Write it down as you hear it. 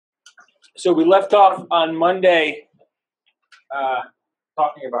So we left off on Monday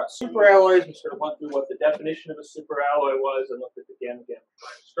talking about superalloys. We sort of went through what the definition of a superalloy was and looked at the gamma-gamma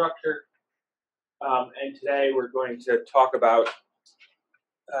prime structure. And today we're going to talk about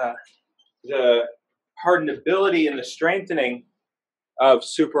the hardenability and the strengthening of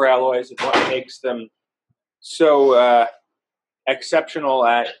superalloys and what makes them so exceptional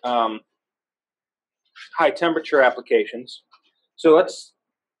at high temperature applications. So let's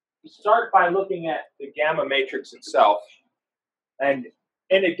start by looking at the gamma matrix itself. And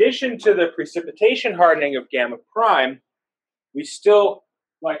in addition to the precipitation hardening of gamma prime, we still,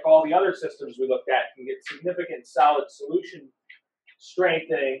 like all the other systems we looked at, can get significant solid solution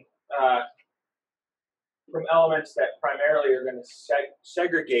strengthening from elements that primarily are going to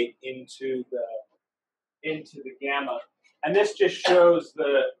segregate into the gamma. And this just shows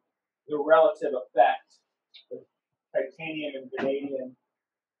the relative effect of titanium and vanadium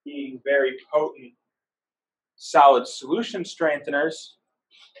being very potent solid solution strengtheners,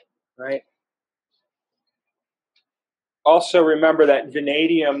 right? Also remember that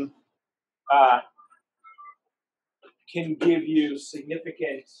vanadium can give you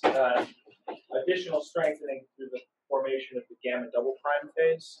significant additional strengthening through the formation of the gamma double prime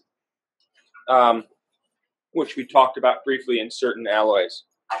phase, which we talked about briefly in certain alloys,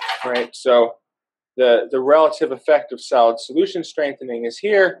 right? So the relative effect of solid solution strengthening is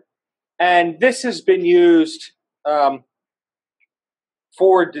here, and this has been used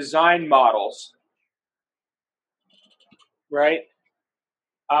for design models, right?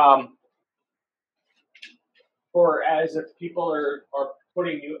 For as if people are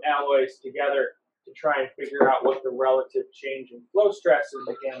putting new alloys together to try and figure out what the relative change in flow stress in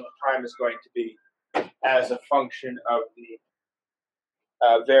the gamma prime is going to be as a function of the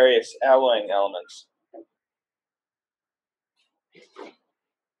various alloying elements.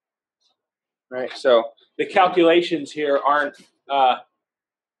 Right, so the calculations here aren't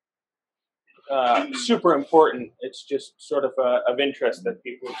super important. It's just sort of of interest that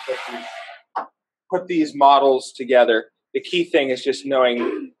people put these models together. The key thing is just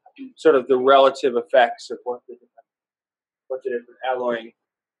knowing sort of the relative effects of what the different alloying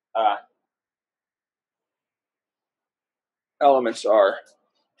elements are,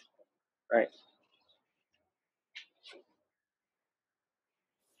 right?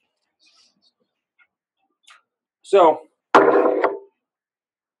 So,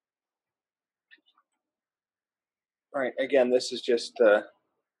 right, again, this is just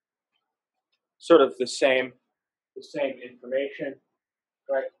sort of the same information,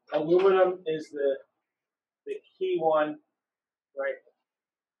 right? Aluminum is the key one, right?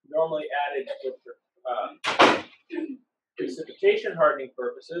 Normally added with precipitation hardening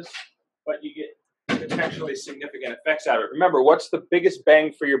purposes, but you get potentially significant effects out of it. Remember, what's the biggest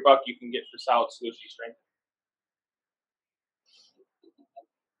bang for your buck you can get for solid solution strength?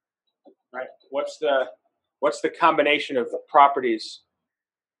 Right? What's the combination of properties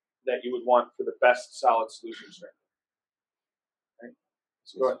that you would want for the best solid solution strength? Right?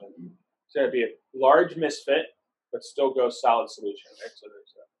 So it's going to be a large misfit, but still go solid solution. Right? So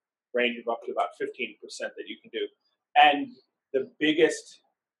there's a range of up to about 15% that you can do. And the biggest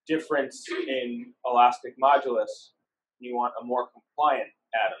difference in elastic modulus, you want a more compliant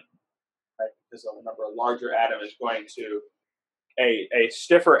atom, right? Because remember, a larger atom is going to, a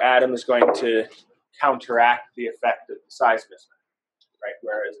stiffer atom is going to counteract the effect of the size mismatch, right?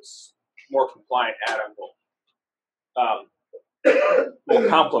 Whereas a more compliant atom will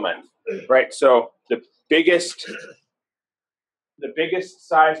complement, right? So the biggest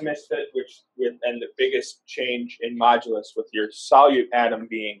size misfit, and the biggest change in modulus with your solute atom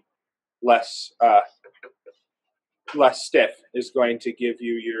being less stiff, is going to give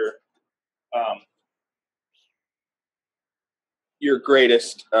you your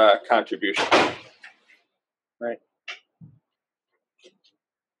greatest contribution, right?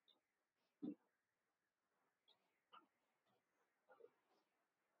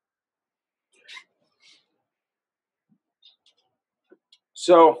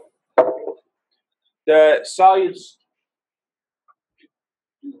 So the solutes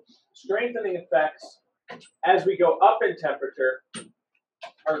strengthening effects as we go up in temperature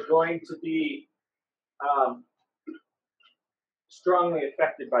are going to be strongly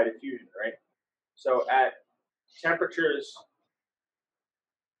affected by diffusion, right? So at temperatures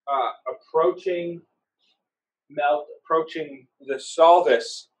approaching melt, approaching the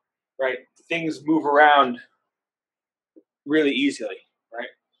solvus, right, things move around really easily, right?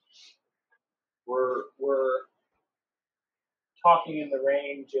 We're talking in the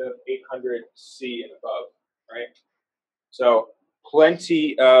range of 800 C and above, right? So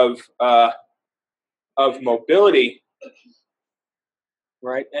plenty of mobility,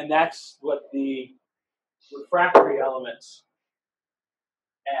 right? And that's what the refractory elements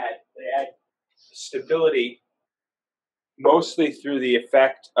add. They add stability, mostly through the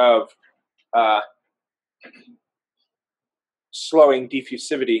effect of slowing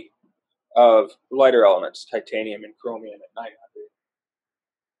diffusivity of lighter elements, titanium and chromium at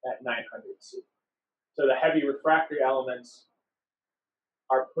 900 C. So the heavy refractory elements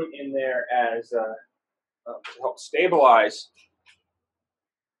are put in there as to help stabilize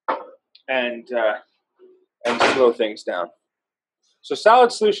and slow things down. So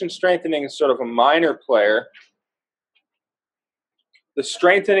solid solution strengthening is sort of a minor player. The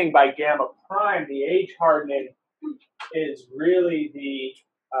strengthening by gamma prime, the age hardening, is really the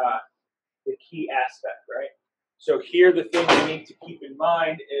key aspect, right? So here the thing we need to keep in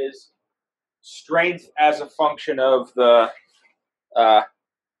mind is strength as a function of the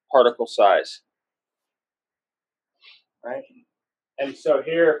particle size, right? And so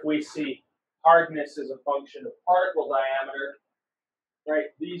here if we see hardness as a function of particle diameter,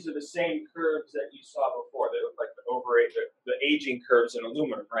 right? These are the same curves that you saw before. They look like the aging curves in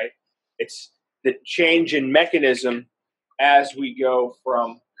aluminum, right? It's the change in mechanism as we go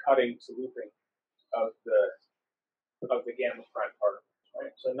from cutting to looping of the gamma prime particles,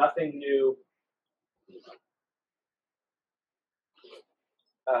 right? So nothing new.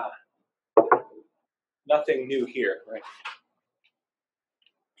 Nothing new here, right?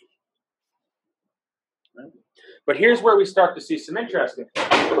 But here's where we start to see some interesting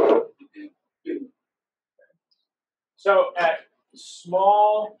things. So at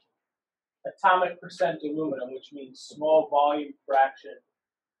small atomic percent aluminum, which means small volume fraction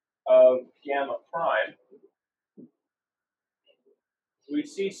of gamma prime, we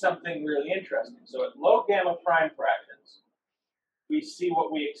see something really interesting. So at low gamma prime fractions, we see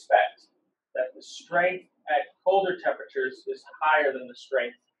what we expect, that the strength at colder temperatures is higher than the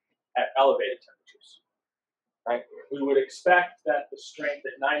strength at elevated temperatures. Right? We would expect that the strength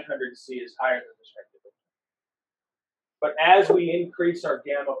at 900 C is higher than the strength at 800. But as we increase our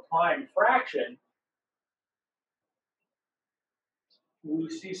gamma prime fraction, we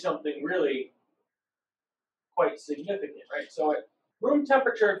see something really quite significant, right? So at room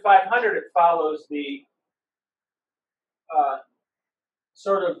temperature at 500, it follows the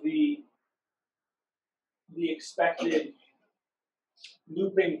sort of the expected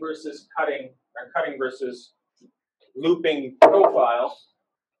looping versus cutting, or cutting versus looping profile.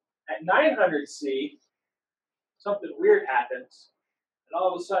 At 900 C, something weird happens, and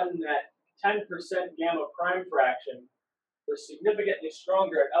all of a sudden that 10% gamma prime fraction, we're significantly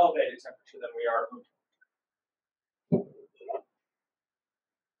stronger at elevated temperature than we are at room temperature.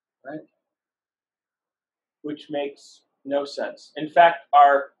 Right? Which makes no sense. In fact,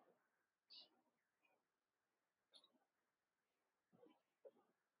 our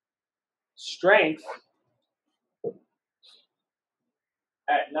strength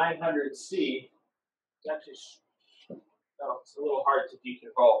at 900 C is actually, it's a little hard to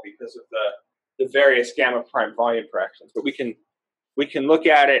deconvolve because of the various gamma prime volume fractions. But we can look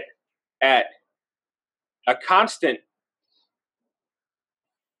at it at a constant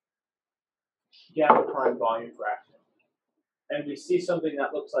gamma prime volume fraction, and we see something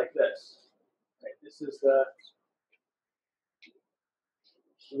that looks like this. Right? This is the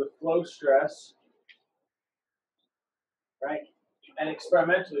flow stress, right? And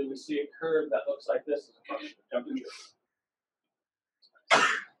experimentally, we see a curve that looks like this as a function of temperature.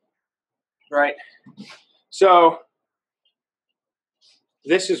 Right? So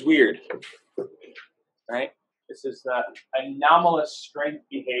this is weird, right? This is the anomalous strength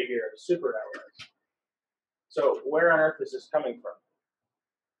behavior of superalloys. So where on earth is this coming from?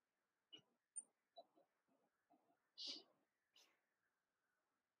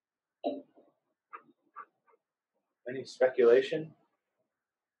 Any speculation?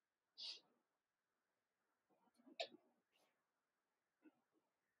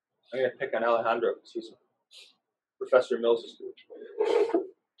 I'm going to pick on Alejandro because he's Professor Mills' group.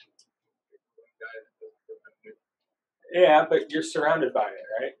 Yeah, but you're surrounded by it,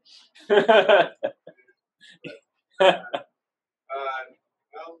 right?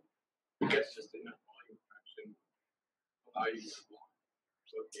 Well, I guess just enough volume fraction allow you to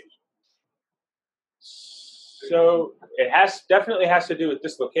location. So it definitely has to do with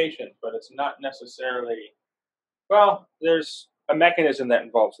dislocation, but it's not necessarily. Well, there's a mechanism that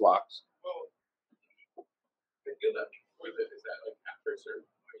involves locks. Well, I feel that with it is that like after a certain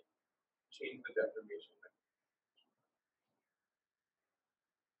point, change the deformation.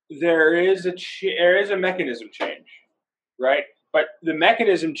 There is a mechanism change, right? but the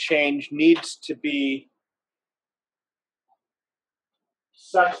mechanism change needs to be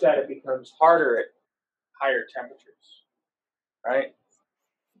such that it becomes harder at higher temperatures, right?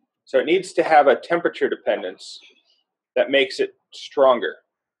 So it needs to have a temperature dependence that makes it stronger.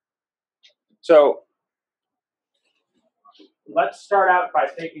 So let's start out by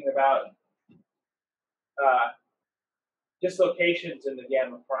thinking about dislocations in the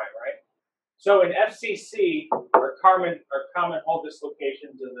gamma prime, right? So in FCC, our common hole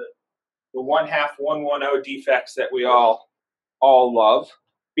dislocations are the 1/2, 110 defects that we all love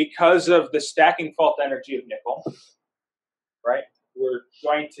because of the stacking fault energy of nickel, right? We're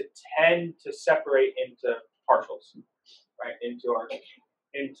going to tend to separate into partials, right?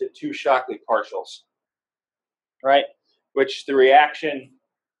 Into two Shockley partials, right? Which the reaction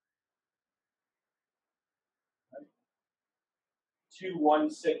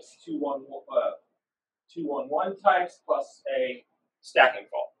 211 types plus a stacking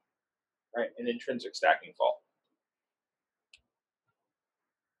fault, right? An intrinsic stacking fault.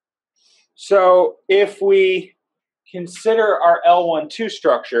 So if we consider our L12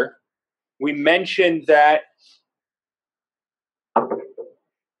 structure, we mentioned that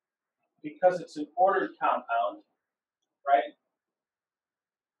because it's an ordered compound, right?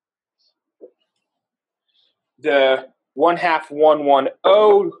 The 1/2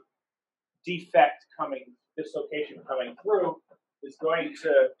 110 defect dislocation coming through is going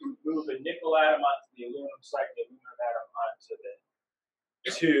to move a nickel atom onto the aluminum site, the aluminum atom onto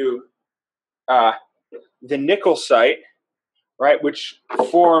the nickel site, right? Which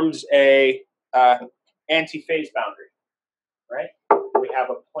forms a anti-phase boundary, right? We have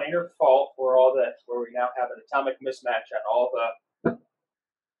a planar fault where we now have an atomic mismatch at all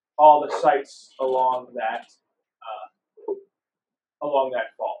the sites along that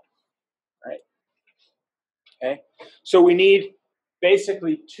fault, right? Okay, so we need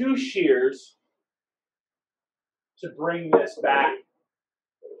basically two shears to bring this back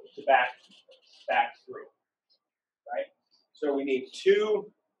through, right? So we need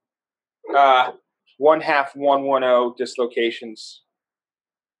two 1/2 110 dislocations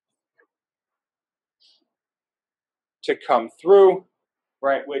to come through,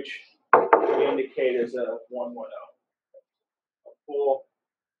 right? Which we indicate as a 110, a full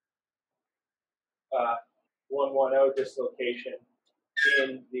 110 dislocation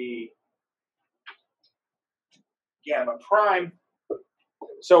in the gamma prime.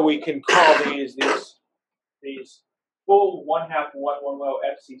 So we can call these full 1/2 110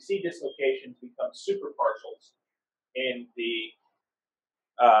 FCC dislocations become superpartials in the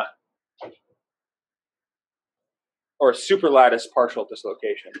or superlattice partial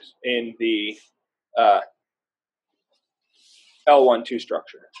dislocations in the L12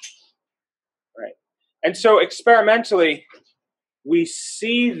 structure, right? And so experimentally, we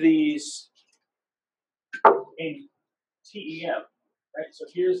see these in TEM, right? So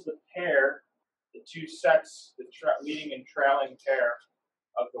here's the pair, the two sets, the leading and trailing pair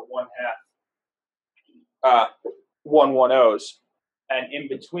of the 1/2 110s, and in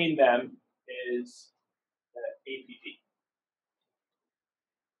between them is the APD.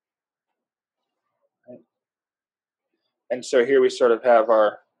 Right? And so here we sort of have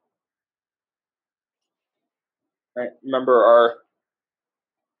our, right? Remember our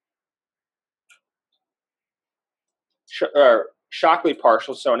Shockley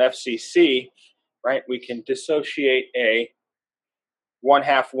partial, so an FCC, right? We can dissociate a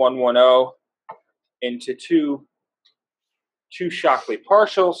 1/2 110 into two Shockley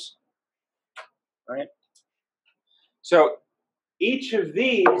partials, right? So each of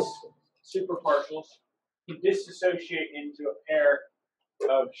these superpartials can dissociate into a pair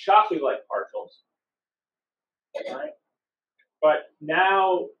of Shockley-like partials, right? But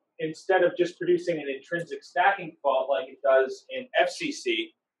now, instead of just producing an intrinsic stacking fault like it does in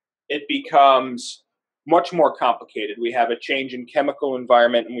FCC, it becomes much more complicated. We have a change in chemical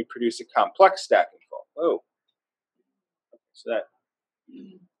environment, and we produce a complex stacking fault. Oh, so that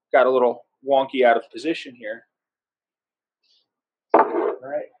got a little wonky out of position here. All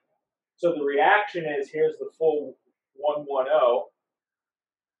right. So the reaction is, here's the full 110,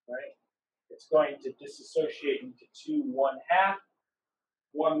 right? It's going to dissociate into two 1/2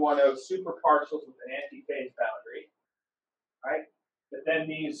 110 superpartials with an antiphase boundary, right? But then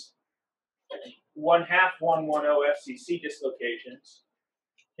these 1/2 110 FCC dislocations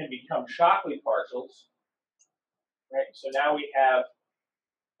can become Shockley partials, right? So now we have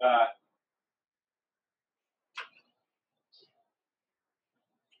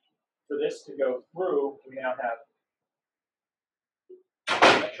for this to go through, we now have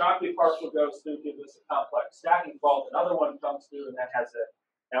Shockley partial goes through, gives us a complex stacking fault. Another one comes through, and that has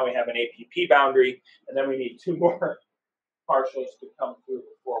now we have an APP boundary, and then we need two more partials to come through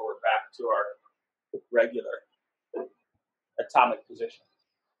before we're back to our regular atomic position.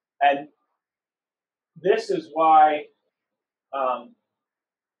 And this is why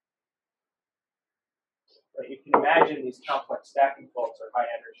you can imagine these complex stacking faults are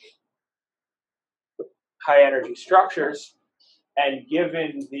high energy structures, and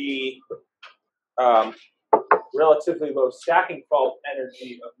given the relatively low stacking fault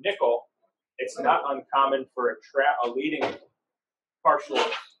energy of nickel, it's not uncommon for a leading partial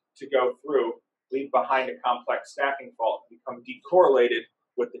to go through, leave behind a complex stacking fault, and become decorrelated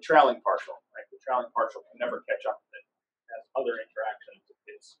with the trailing partial. Right? The trailing partial can never catch up with it. It has other interactions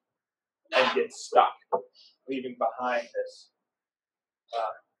and gets stuck, leaving behind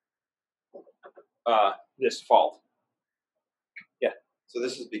this fault. Yeah. So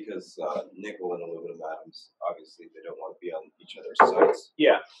this is because nickel and aluminum atoms, obviously, they don't want to be on each other's sides.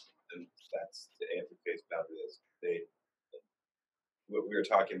 Yeah. And that's the antiphase boundary that's made. What we were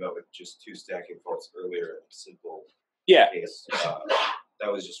talking about with just two stacking faults earlier, a simple case,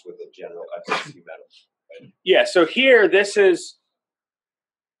 that was just with a general FCC metal. Right? Yeah. So here, this is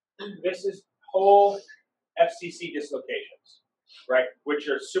whole FCC dislocations, right? Which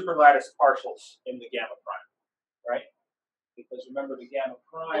are superlattice partials in the gamma prime, right? Because remember the gamma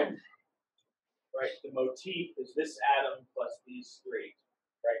prime, right? The motif is this atom plus these three,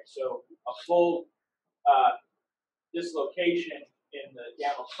 right? So a full dislocation in the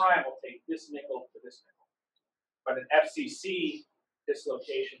gamma prime will take this nickel to this nickel. But an FCC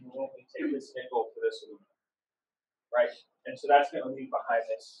dislocation will only take this nickel to this aluminum, right? And so that's going to leave behind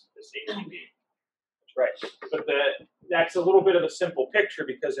this ATP, right? But that's a little bit of a simple picture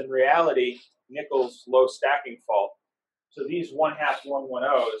because in reality, nickel's low stacking fault. So these 1/2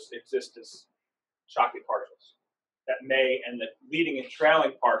 110s exist as Shockley partials that may, and the leading and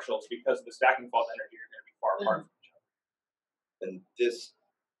trailing partials, because of the stacking fault energy, are going to be far apart from each other. And this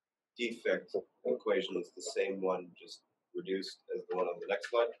defect equation is the same one, just reduced as the one on the next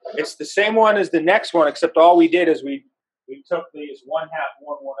slide? It's the same one as the next one, except all we did is we took these 1/2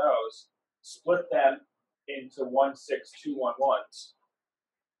 110s, split them into 1/6 211s,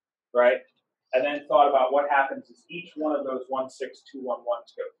 right? And then thought about what happens as each one of those 1/6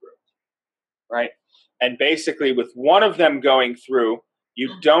 211s go through, right? And basically, with one of them going through,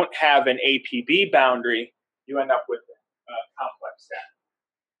 you don't have an APB boundary. You end up with a complex stack.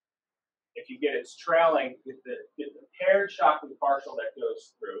 If you get its trailing, get the paired Shockley partial that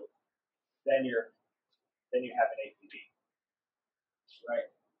goes through, then you have an APB, right?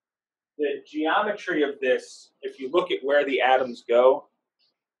 The geometry of this, if you look at where the atoms go,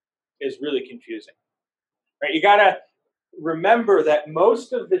 is really confusing, right? You gotta remember that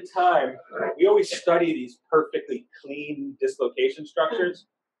most of the time, we always study these perfectly clean dislocation structures,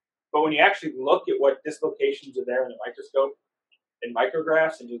 but when you actually look at what dislocations are there in the microscope, in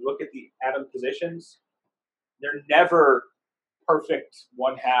micrographs, and you look at the atom positions, they're never perfect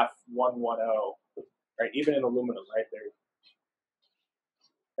 1/2 110, right? Even in aluminum, right?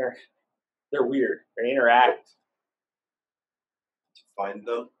 They're weird. They interact. To find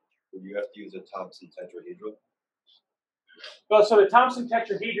them, you have to use a Thomson tetrahedral. Well, so the Thomson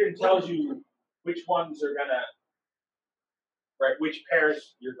tetrahedron tells you which ones are gonna, right? Which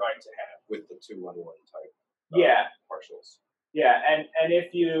pairs you're going to have with the 211 type. Partials. Yeah, and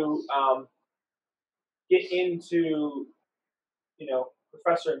if you get into,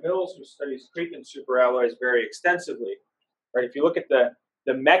 Professor Mills, who studies Cretan superalloys very extensively, right? If you look at the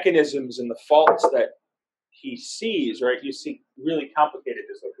mechanisms and the faults that he sees, right, you see really complicated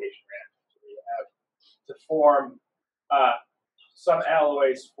dislocation reactions. You have to form some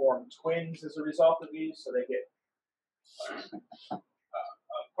alloys form twins as a result of these, so they get a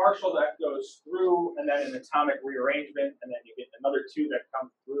partial that goes through, and then an atomic rearrangement, and then you get another two that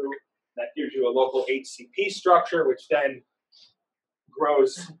come through. That gives you a local HCP structure, which then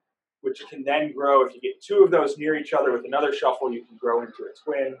grows, which can then grow. If you get two of those near each other with another shuffle, you can grow into a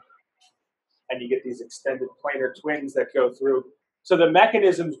twin, and you get these extended planar twins that go through. So the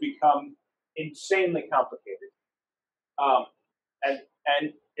mechanisms become insanely complicated.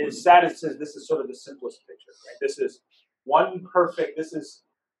 And as sad as this is sort of the simplest picture, right? This is one perfect. This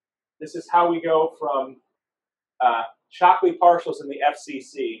is how we go from Shockley partials in the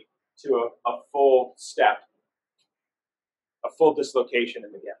FCC to a full step, a full dislocation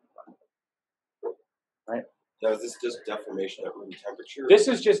in the gamma prime. Right? Now, is this just deformation at room temperature? This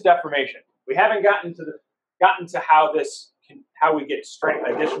is just deformation. We haven't gotten to how we get strength,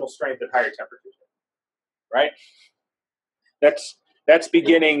 additional strength at higher temperatures. Right? That's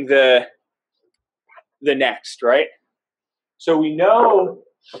beginning the next, right? So we know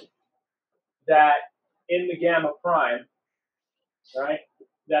that in the gamma prime, right,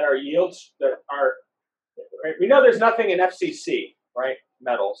 that our yields that are, right, we know there's nothing in FCC, right,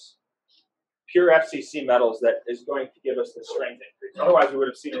 metals, pure FCC metals that is going to give us the strength increase. Otherwise, we would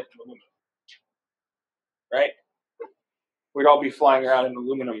have seen it in aluminum, right? We'd all be flying around in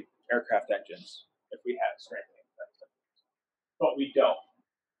aluminum aircraft engines if we had strengthening effects. But we don't.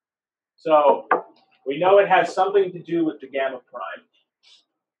 So we know it has something to do with the gamma prime,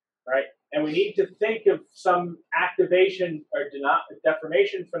 right? And we need to think of some activation or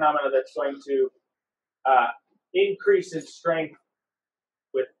deformation phenomena that's going to increase in strength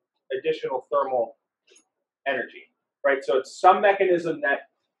with additional thermal energy, right? So it's some mechanism that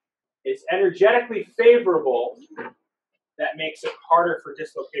is energetically favorable that makes it harder for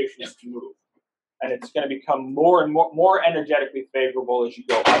dislocations to move. And it's going to become more and more energetically favorable as you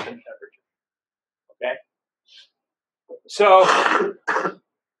go up in temperature. Okay? So,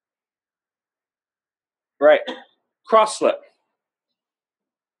 right, cross slip.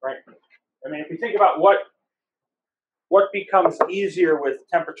 Right? I mean, if we think about what becomes easier with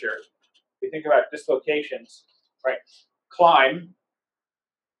temperature, we think about dislocations, right? Climb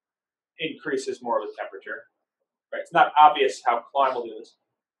increases more with temperature. Right? It's not obvious how climb will do this.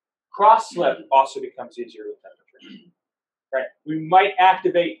 Cross slip also becomes easier with temperature. Right? We might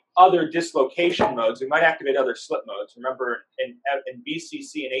activate other dislocation modes. We might activate other slip modes. Remember, in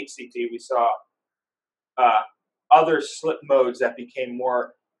BCC and HCT, we saw other slip modes that became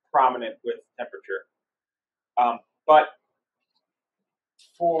more prominent with temperature. But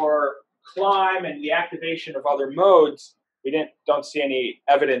for climb and the activation of other modes, we don't see any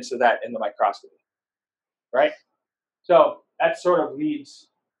evidence of that in the microscopy. Right? So that sort of leads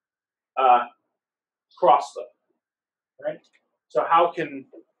cross slip. Right? So how can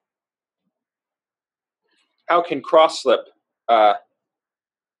cross slip help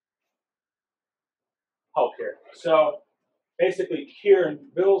here? So basically, Keir and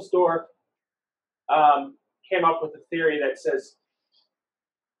Wilsdorf came up with a theory that says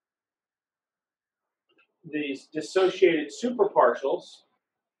these dissociated superpartials,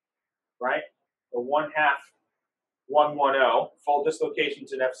 right, the 1/2, 110, full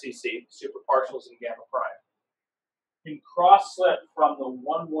dislocations in FCC, superpartials in gamma prime, can cross slip from the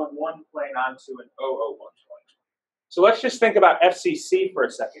 111 plane onto an 001 plane. So let's just think about FCC for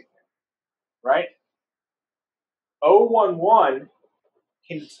a second, right? 011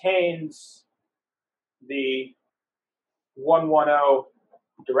 contains the 110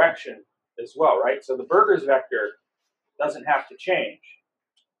 direction as well, right? So the Burgers vector doesn't have to change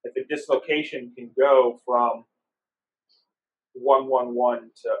if a dislocation can go from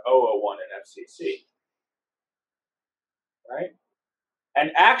 111 to 001 in FCC, right?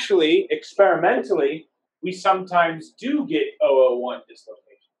 And actually, experimentally, we sometimes do get 001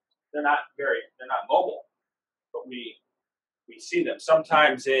 dislocations. They're not mobile, but we see them.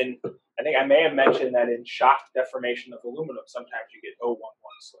 Sometimes I think I may have mentioned that in shock deformation of aluminum, sometimes you get 011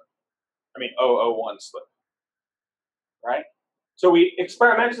 slip. 001 slip, right? So we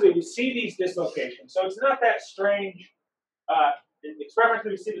see these dislocations. So it's not that strange.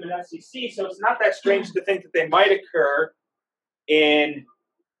 Experimentally, we see them in FCC, so it's not that strange to think that they might occur in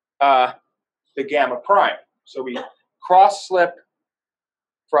the gamma prime. So we cross slip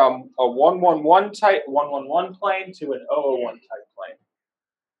from a 111 type 111 plane to an 001 type plane.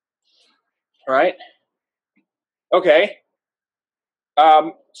 All right. Okay.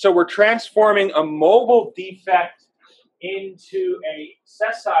 So we're transforming a mobile defect into a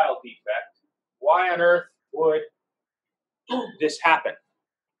sessile defect. Why on earth would this happen?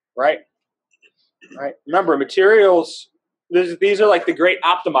 Right? Right. Remember, materials, these are like the great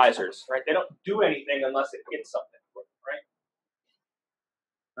optimizers, right? They don't do anything unless it hits something, right?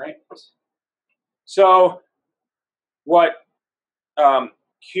 Right? So what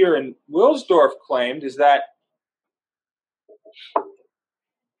Keir and Wilsdorf claimed is that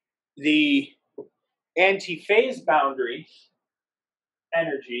the anti-phase boundary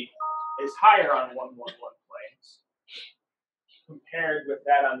energy is higher on 111 planes compared with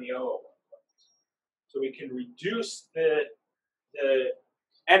that on the 001 planes. So we can reduce the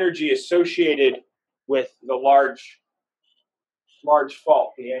energy associated with the large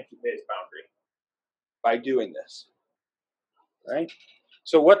fault, the anti-phase boundary, by doing this. Right?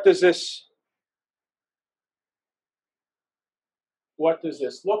 So what does this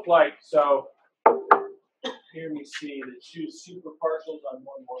look like? So here we see the two superpartials on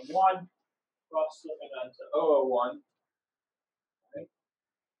 111 cross slipping onto 001. Right?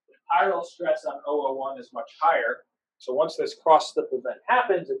 The chiral stress on 001 is much higher, So once this cross-slip event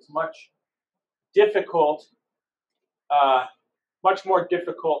happens, it's much difficult, much more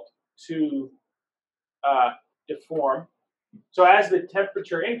difficult to deform. So as the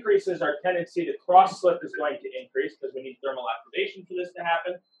temperature increases, our tendency to cross-slip is going to increase because we need thermal activation for this to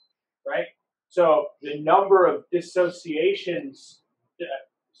happen, right? So the number of dislocations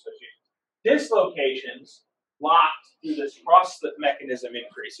locked through this cross-slip mechanism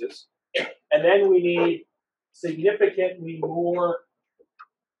increases. And then we need significantly more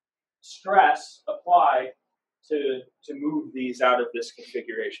stress applied to move these out of this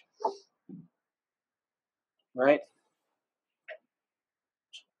configuration. Right?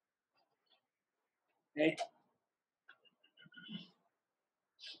 Okay.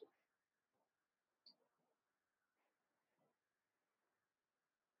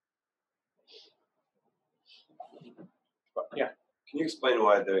 Yeah. Can you explain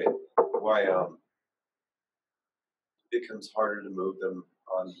why it becomes harder to move them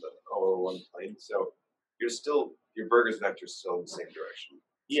on the 001 plane? So your Burgers vector is still in the same direction.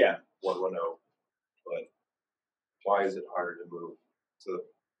 Yeah. 110. But why is it harder to move? So the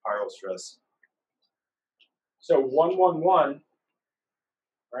chiral stress. So 111,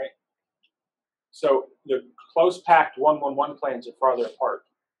 right? So the close packed 111 planes are farther apart.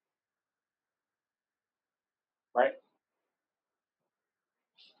 Right?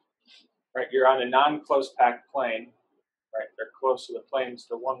 Right, you're on a non-close packed plane, right? They're close to the planes,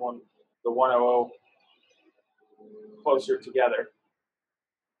 the 100 closer together.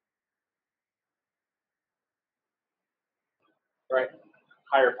 Right?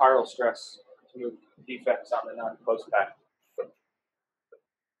 Higher chiral stress to move defects on the non-close packed.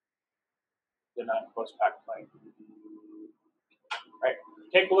 The non-close packed plane. Right?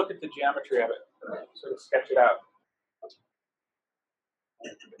 Take a look at the geometry of it. Sort of sketch it out.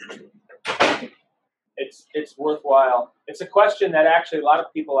 It's worthwhile. It's a question that actually a lot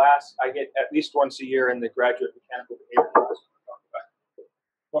of people ask. I get at least once a year in the graduate mechanical behavior class.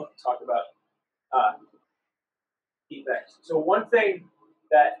 We'll talk about defects. So one thing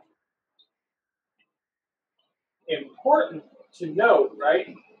that important to note,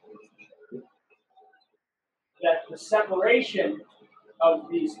 right, that the separation of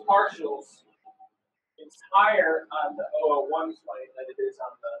these partials is higher on the 001 plane than it is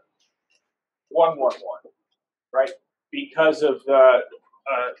on the 111, right? Because of the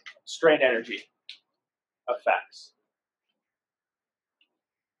strain energy effects,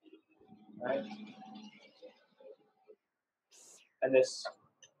 right? And this.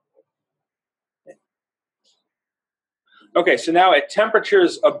 Okay, so now at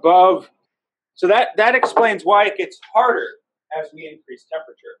temperatures above, so that explains why it gets harder as we increase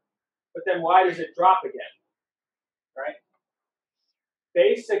temperature. But then why does it drop again, right?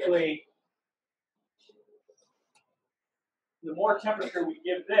 Basically, the more temperature we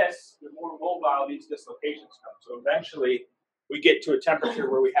give this, the more mobile these dislocations come. So eventually, we get to a temperature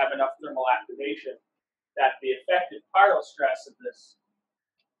where we have enough thermal activation that the effective chiral stress of this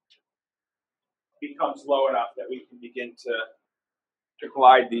becomes low enough that we can begin to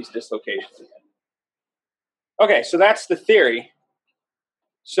glide these dislocations again. Okay, so that's the theory.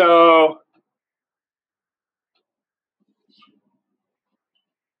 So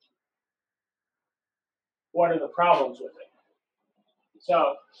what are the problems with it?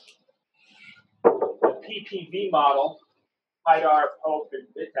 So the PPV model, Haidar, Pope, and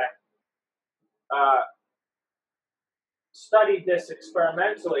Vitek, studied this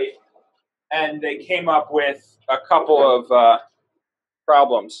experimentally, and they came up with a couple of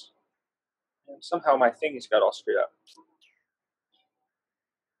problems. And somehow my thingies got all screwed up.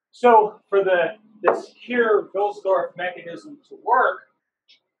 So for this Kehr-Wilsdorf mechanism to work,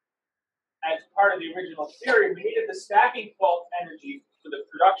 as part of the original theory, we needed the stacking fault energy for the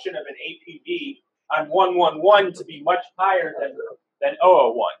production of an APV on 111 to be much higher than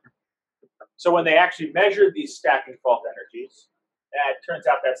 001. So when they actually measured these stacking fault energies, it turns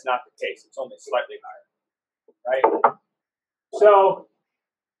out that's not the case. It's only slightly higher, right? So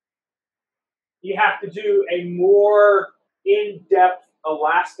you have to do a more in-depth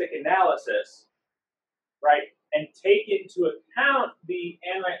elastic analysis, right, and take into account the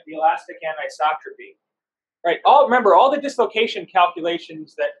elastic anisotropy, right? Remember all the dislocation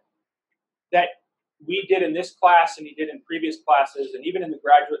calculations that we did in this class and you did in previous classes and even in the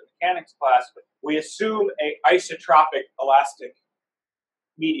graduate mechanics class, we assume an isotropic elastic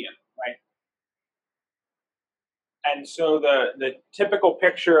medium, right? And so the typical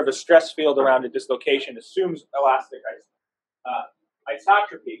picture of a stress field around a dislocation assumes elastic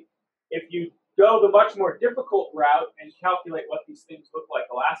isotropy. If you go the much more difficult route and calculate what these things look like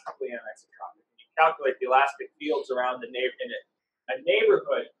elastically anisotropic, you calculate the elastic fields around in a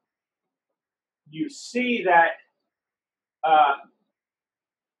neighborhood, you see that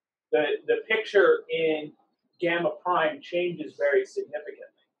the picture in gamma prime changes very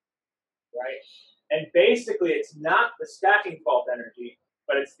significantly, right? And basically, it's not the stacking fault energy,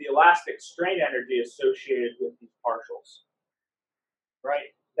 but it's the elastic strain energy associated with these partials,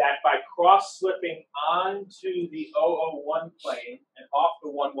 right? That by cross-slipping onto the 001 plane and off the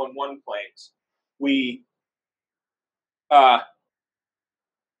 111 planes, we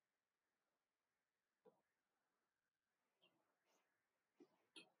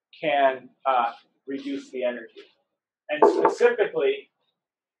can reduce the energy. And specifically,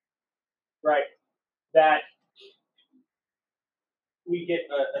 right, that we get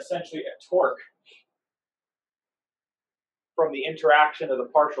essentially a torque from the interaction of the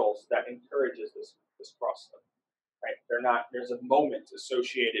partials that encourages this cross-slip, right? There's a moment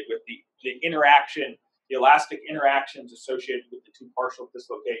associated with the interaction, the elastic interactions associated with the two partial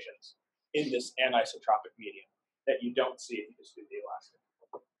dislocations in this anisotropic medium that you don't see if you just do the elastic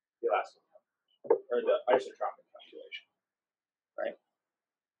or the isotropic calculation, right?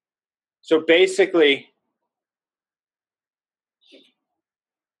 So basically,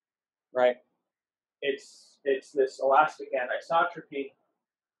 right, it's this elastic anisotropy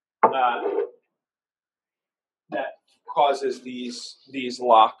that causes these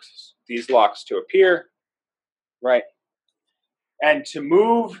locks to appear, right? And to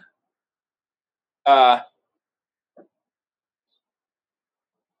move right,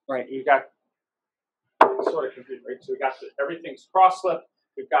 you got sort of confused, right? So we got everything's cross-slip.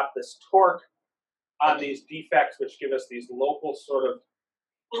 We've got this torque on these defects, which give us these local sort of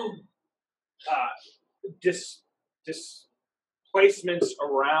displacements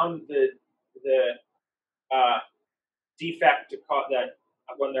around the defect to cause that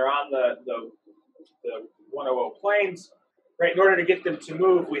when they're on the 100 planes, right? In order to get them to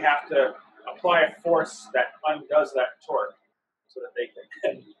move, we have to apply a force that undoes that torque so that they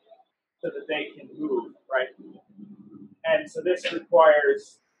can move, right? And so this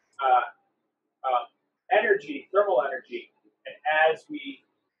requires energy, thermal energy, and as we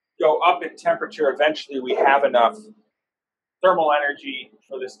go up in temperature, eventually we have enough thermal energy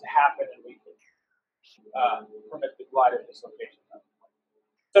for this to happen, and we can permit the glider dislocation.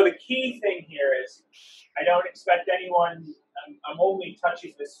 So the key thing here is, I don't expect anyone. I'm only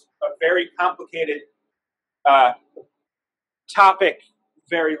touching this a very complicated topic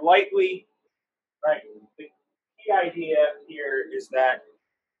very lightly, right? The key idea here is that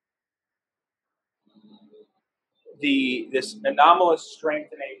this anomalous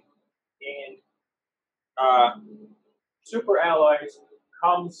strengthening in superalloys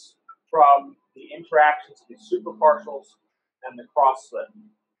comes from the interactions of these superpartials and the cross-slip,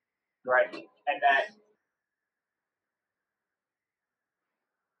 right? And that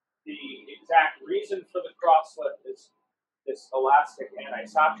the exact reason for the cross-slip is this elastic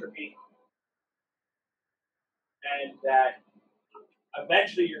anisotropy, and that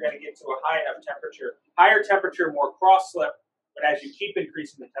eventually you're going to get to a high enough temperature, higher temperature, more cross-slip, but as you keep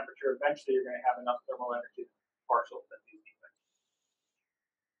increasing the temperature, eventually you're going to have enough thermal energy to partial that these defects,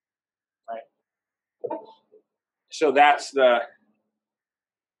 right? So that's the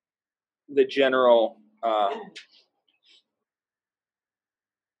general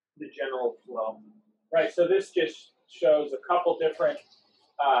flow, right? So this just shows a couple different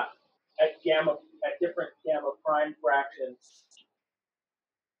at different gamma prime fractions,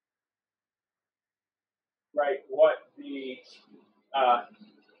 right? What the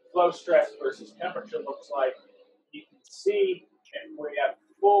flow stress versus temperature looks like. You can see if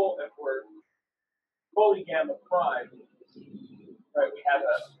we're fully gamma prime, right? We have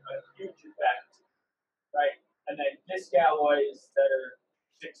a huge effect, right? And then disc alloys that are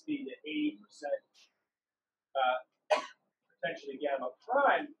 60 to 80% potentially gamma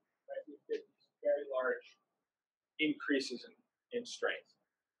prime, right? We get these very large increases in strength,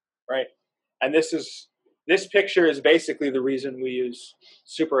 right? And this picture is basically the reason we use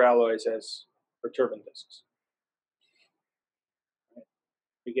superalloys for turbine discs. Right?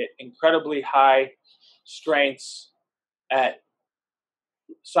 We get incredibly high strengths at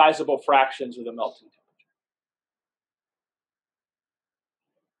sizable fractions of the melting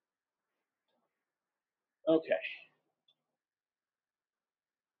temperature. Okay.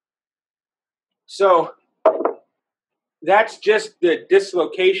 So that's just the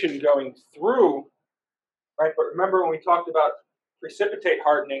dislocation going through, right? But remember when we talked about precipitate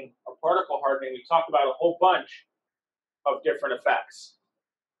hardening or particle hardening, we talked about a whole bunch of different effects,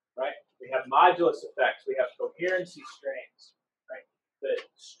 right? We have modulus effects, we have coherency strains, right? The the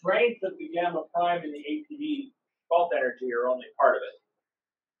strength of the gamma prime and the APB fault energy are only part of it,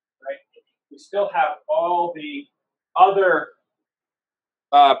 right? We still have all the other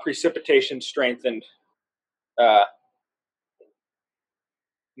precipitation strengthened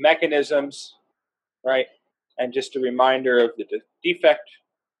mechanisms, right? And just a reminder of the defect.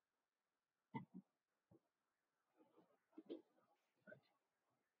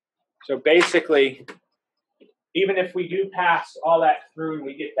 So basically, even if we do pass all that through and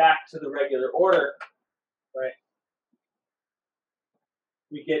we get back to the regular order, right,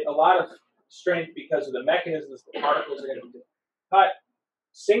 we get a lot of strength because of the mechanisms the particles are going to be cut.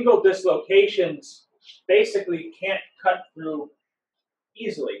 Single dislocations basically can't cut through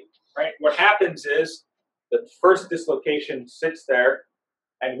easily, right? What happens is the first dislocation sits there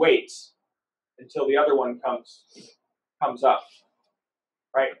and waits until the other one comes up,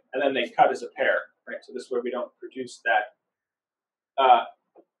 right? And then they cut as a pair, right? So this way we don't produce that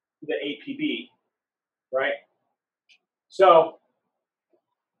the APB, right? So,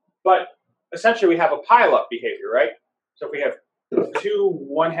 but essentially we have a pile-up behavior, right? So if we have two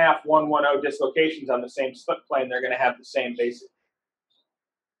 1/2, 1/10 dislocations on the same slip plane, they're going to have the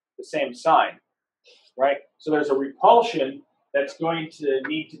same sign, right? So there's a repulsion that's going to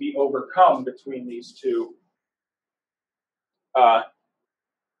need to be overcome between these two 1/2,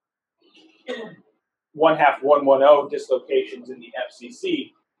 1/10 dislocations in the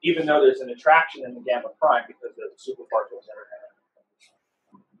FCC, even though there's an attraction in the gamma prime because the superparticles are in it,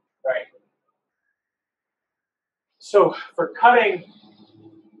 right? So for cutting,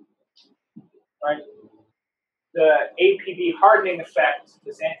 right, the APB hardening effect,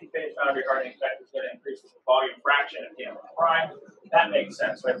 this antiphase boundary hardening effect, is going to increase the volume fraction of gamma prime. That makes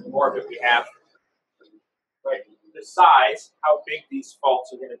sense, right? The more of it we have, right? The size, how big these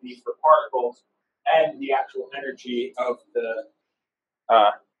faults are going to be for particles, and the actual energy of the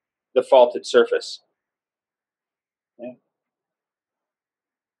faulted surface. Okay.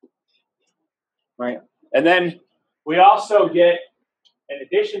 Right, and then we also get, in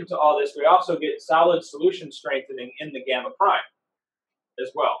addition to all this, we also get solid solution strengthening in the gamma prime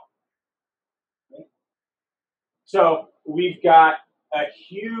as well. Okay. So we've got a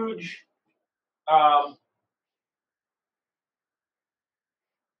huge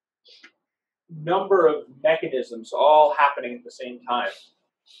number of mechanisms all happening at the same time,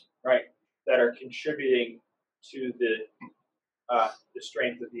 right, that are contributing to the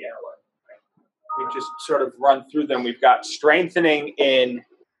strength of the alloy. Right? We just sort of run through them. We've got strengthening in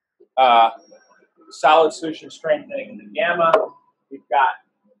solid solution strengthening in the gamma. We've got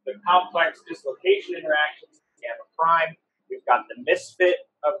the complex dislocation interactions in the gamma prime. We've got the misfit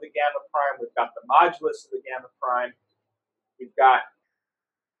of the gamma prime. We've got the modulus of the gamma prime. We've got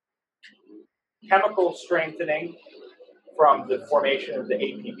chemical strengthening from the formation of the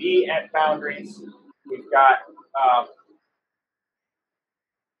APB at boundaries. We've got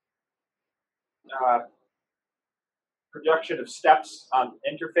production of steps on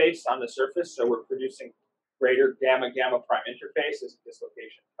interface on the surface, so we're producing greater gamma prime interface as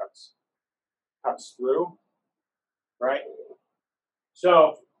dislocation cuts through, right?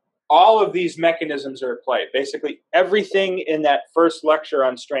 So all of these mechanisms are at play. Basically, everything in that first lecture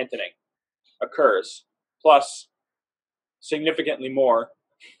on strengthening occurs, plus significantly more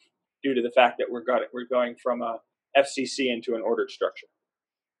due to the fact that we're going from a FCC into an ordered structure.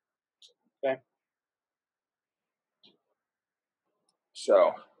 Okay.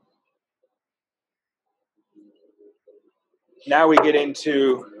 So now we get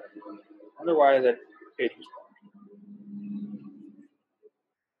into, I wonder why that page was wrong.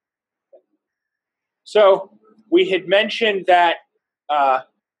 So we had mentioned that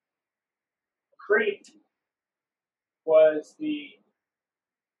creep was the,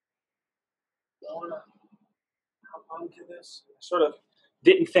 I want to come onto this. I sort of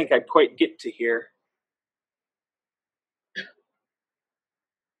didn't think I'd quite get to here.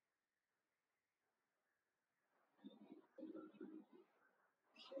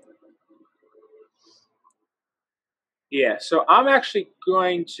 Yeah, so I'm actually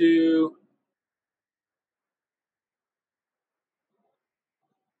going to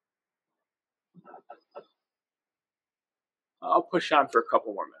I'll push on for a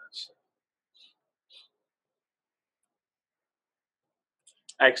couple more minutes.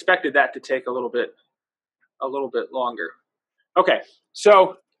 I expected that to take a little bit longer. Okay,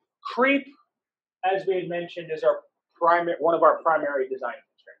 so creep, as we had mentioned, is one of our primary design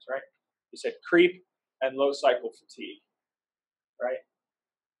constraints, right? We said creep and low cycle fatigue, right?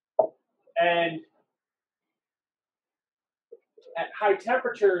 And at high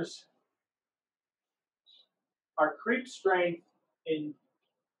temperatures, our creep strength in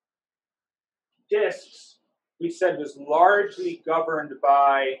discs, we said, was largely governed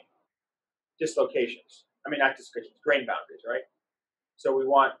by dislocations. I mean, not dislocations, grain boundaries, right? So we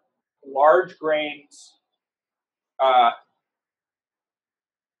want large grains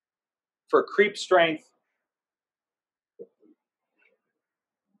for creep strength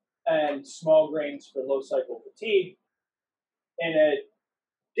and small grains for low cycle fatigue. In a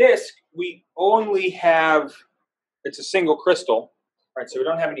disc, we only have, it's a single crystal, right? So we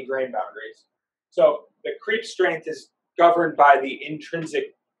don't have any grain boundaries. So the creep strength is governed by the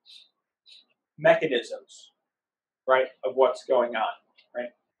intrinsic mechanisms, right, of what's going on, right?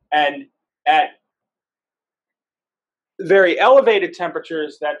 And at very elevated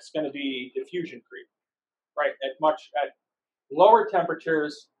temperatures, that's going to be diffusion creep, right? At lower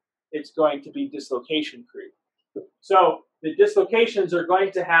temperatures, it's going to be dislocation creep. So the dislocations are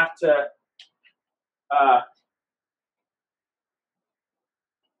going to have to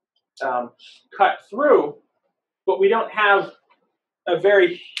cut through, but we don't have a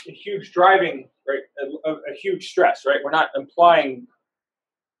very huge driving, right? A huge stress, right? We're not implying.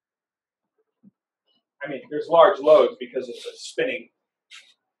 I mean, there's large loads because it's a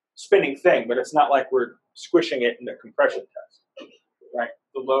spinning thing, but it's not like we're squishing it in a compression test, right?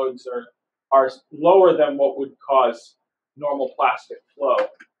 The loads are lower than what would cause normal plastic flow.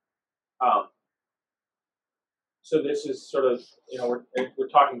 So this is sort of, we're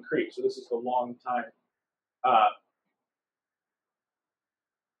talking creep. So this is the long time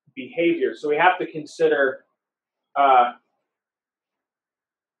behavior. So we have to consider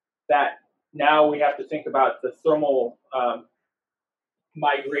that now we have to think about the thermal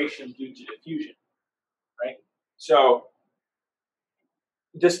migration due to diffusion, right? So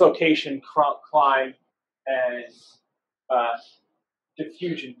dislocation climb and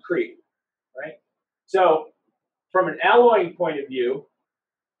diffusion creep, right? So from an alloying point of view,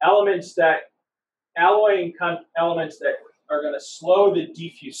 alloying elements that are going to slow the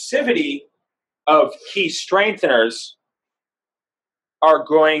diffusivity of key strengtheners are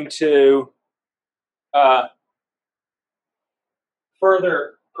going to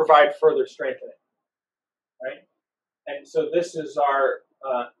provide further strengthening, right? And so this is our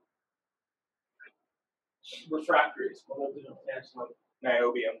refractories: molybdenum, tantalum,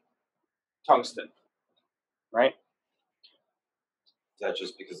 niobium, tungsten, right? Is that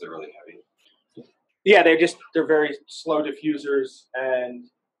just because they're really heavy? Yeah, they're very slow diffusers, and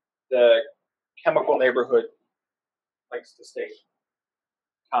the chemical neighborhood likes to stay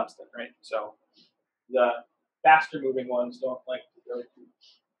constant, right? So the faster moving ones don't like to go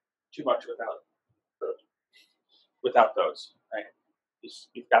too much without those, right?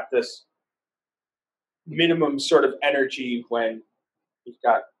 You've got this minimum sort of energy when you've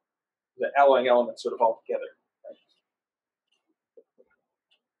got the alloying elements sort of all together. Right?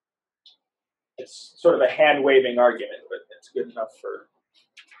 It's sort of a hand waving argument, but it's good enough for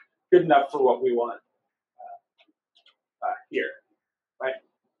what we want here, right?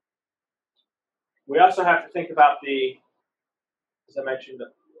 We also have to think about as I mentioned,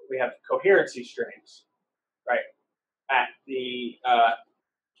 we have coherency strains, right? At the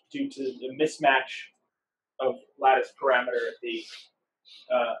due to the mismatch of lattice parameter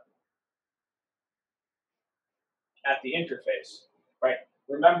at the interface, right?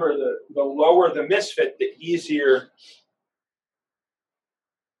 Remember, the lower the misfit, the easier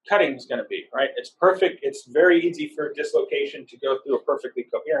cutting is going to be, right? It's perfect. It's very easy for dislocation to go through a perfectly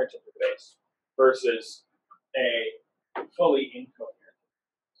coherent interface versus a fully incoherent,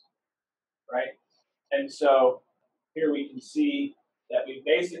 right? And so here we can see that we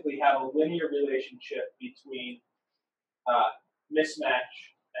basically have a linear relationship between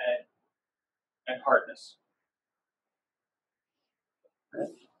mismatch and hardness.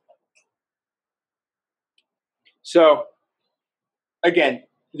 So again,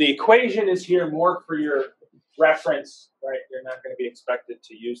 the equation is here more for your reference, right? You're not going to be expected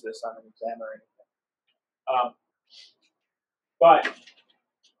to use this on an exam or anything. But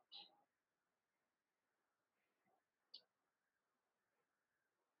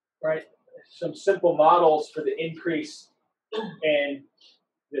right, some simple models for the increase in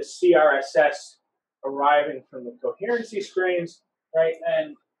the CRSS arriving from the coherency strains, right?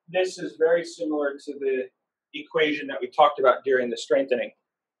 And this is very similar to the equation that we talked about during the strengthening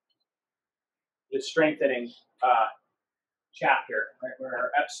chapter, right? Where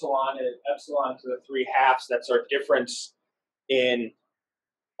our epsilon to the 3/2. That's our difference in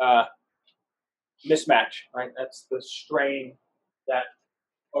mismatch, right? That's the strain that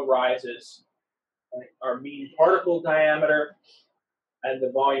arises, right? Our mean particle diameter and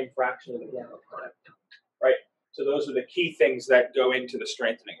the volume fraction of the gamma prime, right? So those are the key things that go into the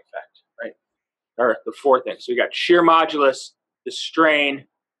strengthening effect, right? or the four things. So we got shear modulus, the strain,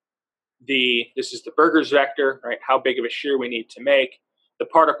 this is the Berger's vector, right? How big of a shear we need to make, the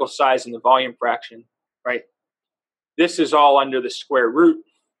particle size and the volume fraction, right? This is all under the square root,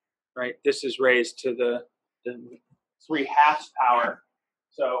 right? This is raised to the 3/2 power.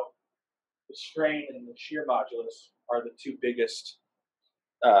 So the strain and the shear modulus are the two biggest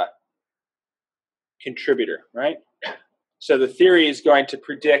contributor, right? So the theory is going to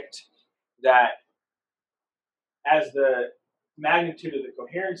predict that as the magnitude of the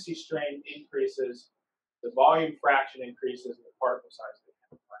coherency strain increases, the volume fraction increases, and the particle size of the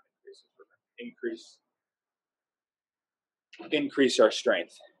chemical increases. We're going to increase our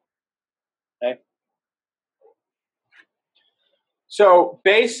strength. Okay. So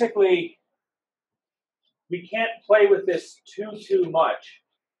basically, we can't play with this too much.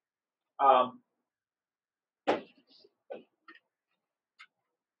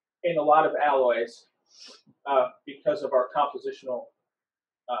 In a lot of alloys because of our compositional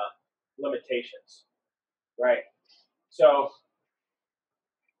limitations, right? So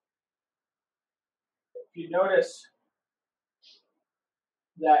if you notice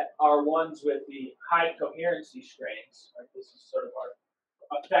that our ones with the high coherency strains, right, this is sort of our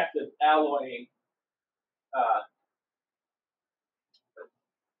effective alloying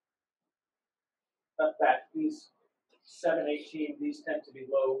effect. These 718, these tend to be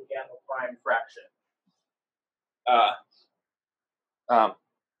low gamma prime fraction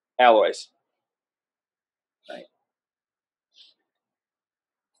alloys. Right.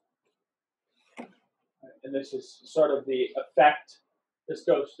 And this is sort of the effect. This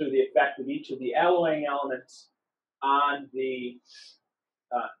goes through the effect of each of the alloying elements on the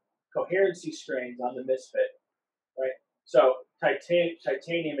coherency strains on the misfit, right? So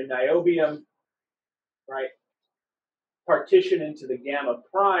titanium and niobium, right, partition into the gamma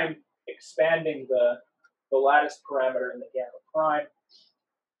prime, expanding the lattice parameter in the gamma prime.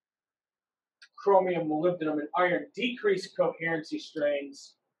 Chromium, molybdenum, and iron decrease coherency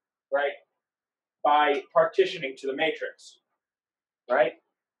strains, right, by partitioning to the matrix, right?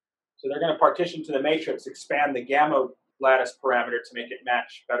 So they're going to partition to the matrix, expand the gamma lattice parameter to make it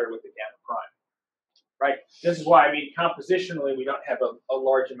match better with the gamma prime, right? This is why, I mean, compositionally, we don't have a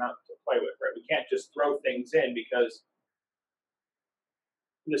large amount to play with, right? We can't just throw things in because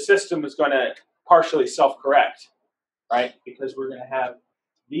the system is going to partially self-correct, right? Because we're going to have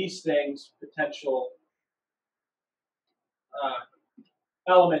these things, potential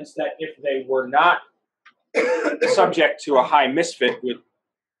elements that if they were not subject to a high misfit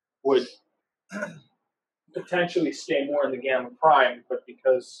would potentially stay more in the gamma prime, but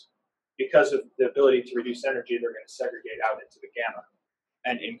because of the ability to reduce energy, they're going to segregate out into the gamma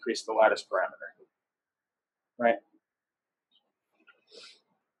and increase the lattice parameter, right?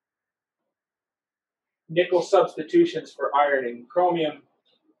 Nickel substitutions for iron and chromium,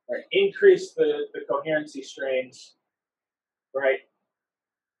 right, increase the coherency strains, right?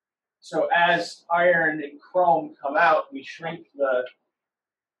 So as iron and chrome come out, we shrink the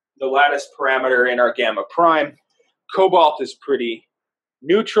lattice parameter in our gamma prime. Cobalt is pretty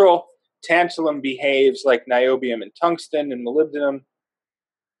neutral. Tantalum behaves like niobium and tungsten and molybdenum,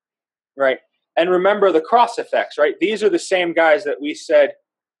 right? And remember the cross effects, right? These are the same guys that we said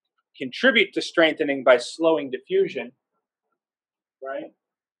contribute to strengthening by slowing diffusion, right?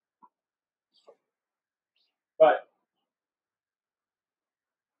 But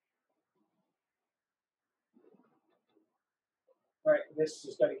right, this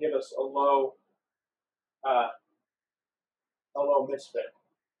is going to give us a low misfit,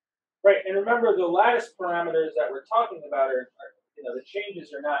 right? And remember, the lattice parameters that we're talking about are the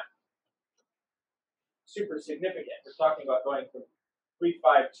changes are not super significant. We're talking about going from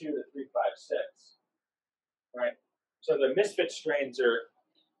 352 to 356, right? So the misfit strains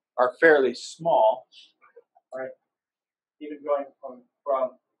are fairly small, right? Even going from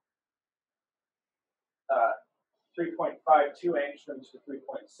 3.52 angstroms to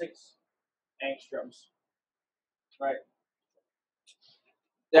 3.6 angstroms, right?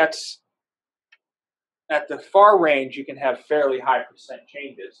 That's at the far range, you can have fairly high percent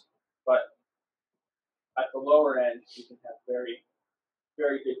changes, but at the lower end, you can have very,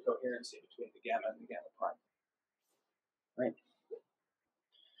 very good coherency between the gamma and the gamma prime, right?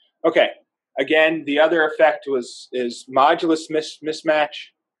 Okay. Again, the other effect is modulus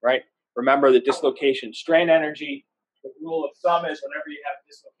mismatch, right? Remember the dislocation strain energy. The rule of thumb is whenever you have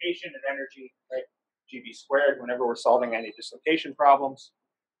dislocation and energy, right, GB squared, whenever we're solving any dislocation problems,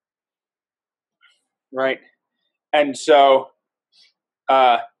 right? And so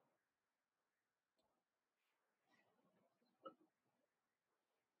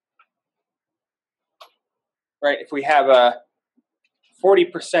right? If we have a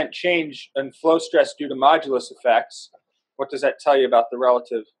 40% change in flow stress due to modulus effects, what does that tell you about the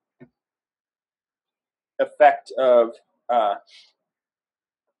relative effect of the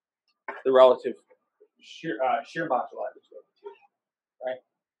relative shear moduli between the two, right?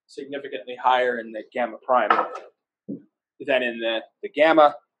 Significantly higher in the gamma prime than in the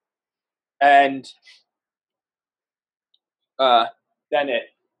gamma, and then at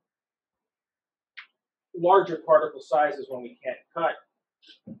larger particle sizes when we can't cut,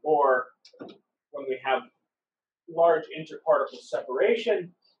 or when we have large interparticle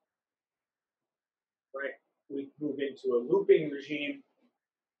separation, right? We move into a looping regime,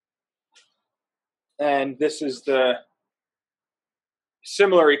 and this is the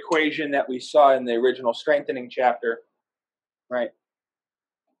similar equation that we saw in the original strengthening chapter, right?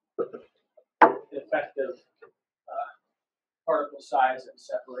 The effect of particle size and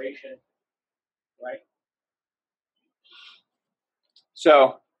separation, right?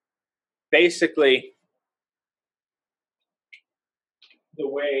 So basically, the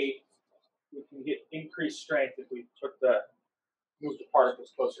way we can get increased strength if we move the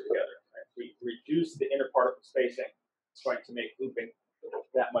particles closer together, right? We reduce the interparticle spacing. It's going to make looping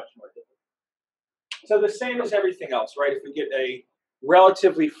that much more difficult. So the same as everything else, right? If we get a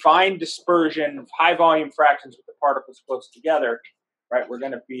relatively fine dispersion of high volume fractions with the particles close together, right, we're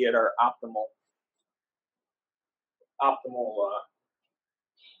going to be at our optimal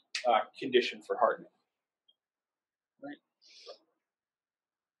condition for hardening, right?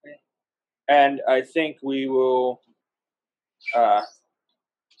 And I think we will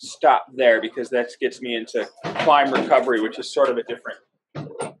stop there, because that gets me into climb recovery, which is sort of a different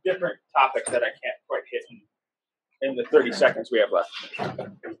topic that I can't quite hit in the 30 seconds we have left.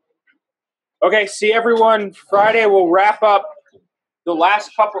 Okay, see everyone Friday. We'll wrap up the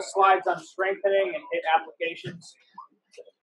last couple slides on strengthening and hit applications.